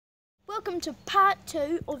welcome to part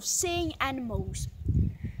 2 of Seeing Animals.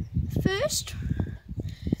 First,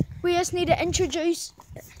 we just need to introduce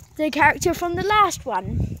the character from the last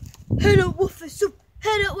one. Hit it with a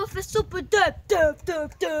super dub, dub,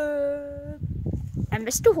 dub, dub. And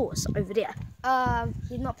Mr. Horse over there.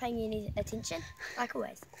 He's not paying any attention, like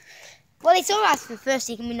always. Well, he saw us for first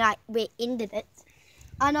second when we ended it.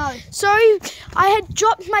 I know. So, I had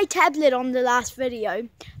dropped my tablet on the last video,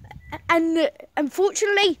 and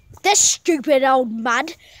unfortunately, this stupid old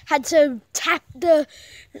mud had to tap the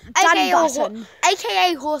done button.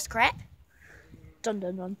 AKA horse crap. Dun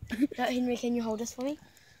dun dun. No, Henry, can you hold this for me?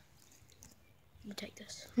 Let me take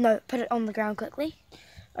this. No, put it on the ground quickly.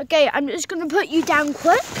 Okay, I'm just going to put you down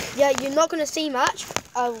quick. Yeah, you're not going to see much.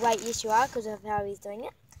 Oh, wait, yes you are, because of how he's doing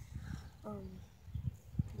it.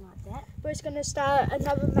 Like that. We're just going to start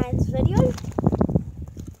another man's video.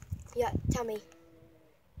 Yeah, tell me.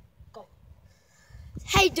 Go.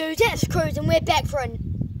 Hey dudes, it's Cruz and we're back for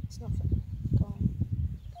It's not fun. Go on.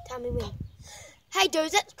 Tell me when. Hey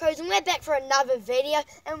dudes, it's Cruz and we're back for another video.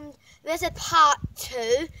 And this is part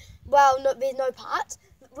 2. Well, no, there's no parts.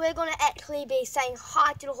 We're going to actually be saying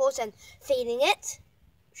hi to the horse and feeding it.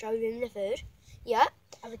 Show them the food. Yeah.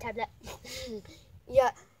 Have a tablet.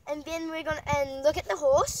 Yeah. And then we're going to look at the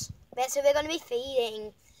horse. That's who we're going to be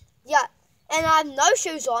feeding. Yeah. And I have no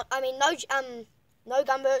shoes on. I mean, no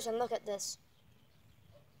gumboots. And look at this.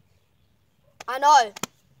 I know.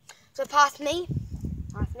 So past me.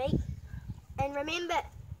 Past me. And remember.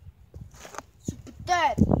 Super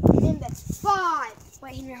third. Remember. 5.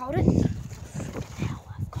 Wait, Henry, hold it. Now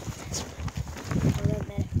I've got this. Oh, don't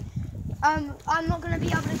matter. I'm not going to be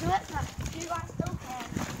able to do it, but you guys still can.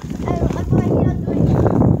 I'm going to get doing it.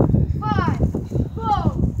 5, 4,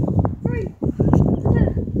 3, 2,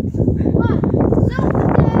 1.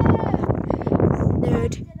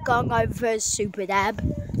 Nerd going over for his super dab.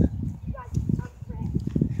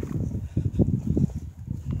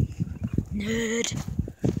 Nerd.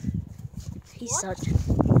 He's such.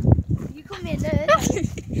 You called me a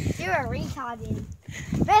nerd. You're a retard then.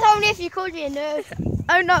 That's only if you called me a nerd.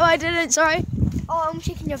 Oh no, I didn't, sorry. Oh, I'm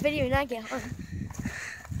checking your video now again.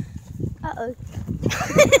 Uh-oh.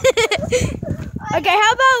 Okay,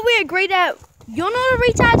 how about we agree that you're not a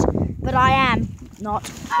retard, but I am not.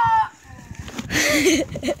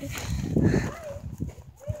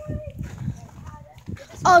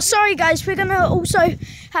 Oh, sorry guys, we're gonna also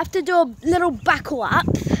have to do a little buckle up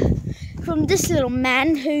from this little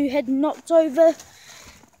man who had knocked over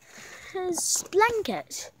his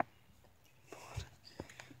blanket.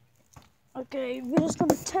 Okay, we're just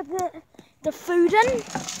gonna tip the food in.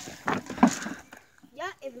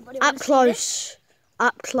 Yeah, everybody Up close.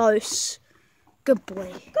 Up close. Good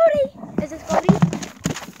boy. Goody. Is this Goody?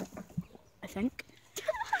 I think.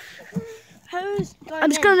 Who's going I'm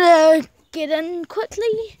just gonna get in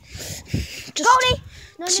quickly. Just Goody!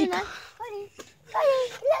 No, to no, no. Goody. Goody.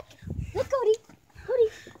 Look. Look, Goody. Goody.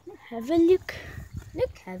 have a look.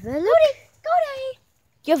 Look. Have a look. Goody. Goody.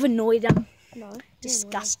 You've annoyed him. No.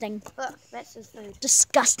 Disgusting. Look, that's his food.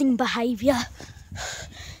 Disgusting behaviour.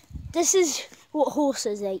 This is what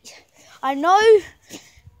horses eat. I know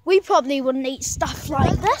we probably wouldn't eat stuff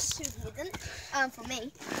like this. Too pleasant, for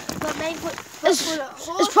me. But maybe for the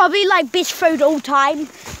horse. It's probably like best food all time.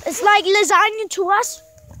 It's like lasagna to us,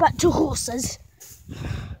 but to horses.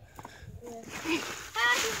 How do you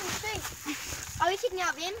think? Are we checking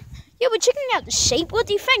out them? Yeah, we're checking out the sheep. What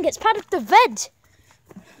do you think? It's part of the vid.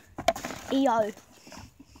 EO.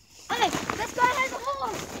 Okay, let's go ahead the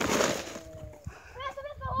horse. Let's go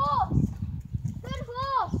the horse. Good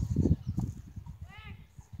horse.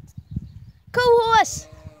 Cool horse.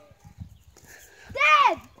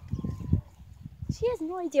 Dad! She has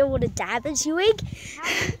no idea what a dab is, you egg.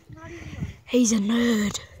 How do you know? He's a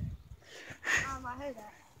nerd. I heard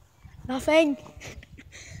that. Nothing.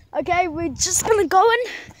 Okay, we're just gonna go in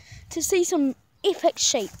to see some epic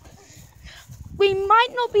sheep. We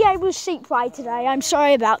might not be able to sheep ride today. I'm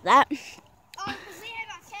sorry about that. Oh, because we have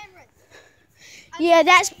our cameras. Yeah,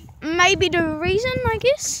 that's maybe the reason, I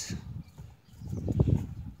guess.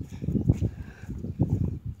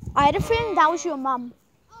 I had a feeling that was your mum.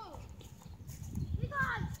 Oh, we're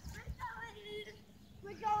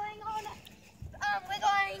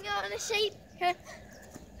going on a sheep.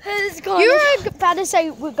 Who's going? You were about to say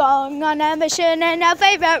we're going on a mission in our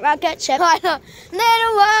favourite rocket ship. Little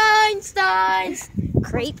Weinsteins.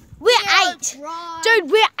 Creep. We're 8. Dude,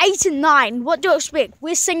 we're 8 and 9. What do you expect?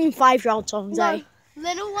 We're singing 5-year-old songs, No, eh?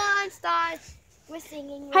 Little Weinsteins. We're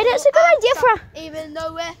singing. Hey, that's a good idea for... Even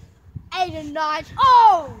though we're 8 and 9.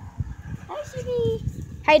 Oh! Hey, Shiggy.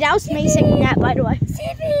 Hey, that was me singing that, by the way.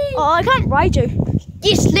 Sippy. Oh, I can't ride you.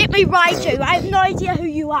 Yes, let me ride you. I have no idea who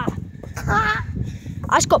you are.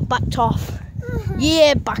 I just got bucked off.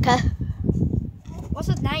 Yeah, Bucker. What's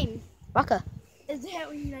his name? Bucker. Is that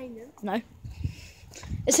what you named him? No.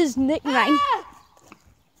 It's his nickname. Ah!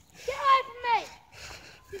 Get away from me!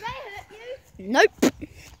 Did they hurt you? Nope.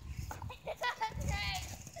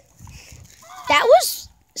 That was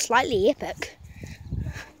slightly epic.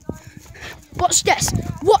 Watch this.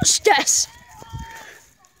 Watch this.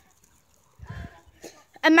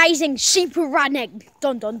 Amazing sheep are running.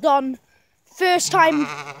 Dun dun dun. First time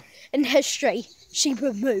in history sheep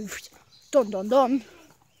have moved. Dun dun dun.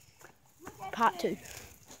 Part 2.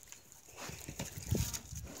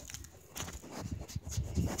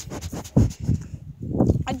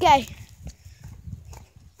 Okay.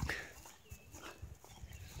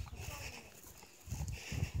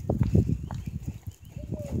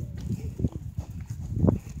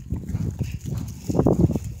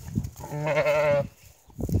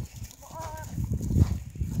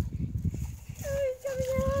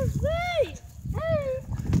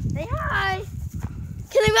 Say hi.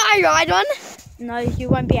 Can I ride one? No, you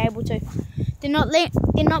won't be able to. They're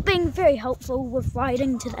not being very helpful with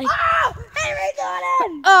riding today. Oh! Henry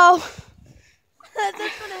Gordon! Oh. That's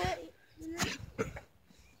gonna hurt you.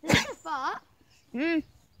 Is that a fart? Mm.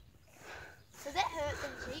 Does that hurt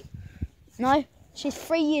the sheep? No, she's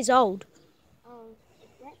 3 years old. Oh,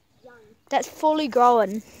 that's young. That's fully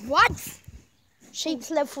grown. What?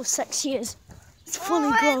 Sheep's live for 6 years. It's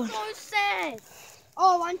fully grown. That's so sad.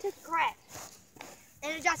 Oh, one just cracked.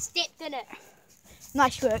 And it just stepped in it.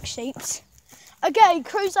 Nice work, sheeps. Okay,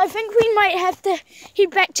 Cruz, I think we might have to head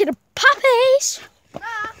back to the puppies. I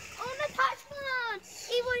want to touch one.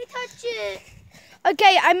 He already touched it.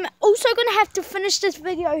 Okay, I'm also going to have to finish this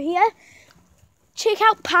video here. Check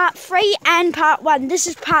out part 3 and part 1. This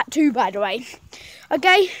is part 2, by the way.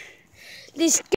 Okay, let's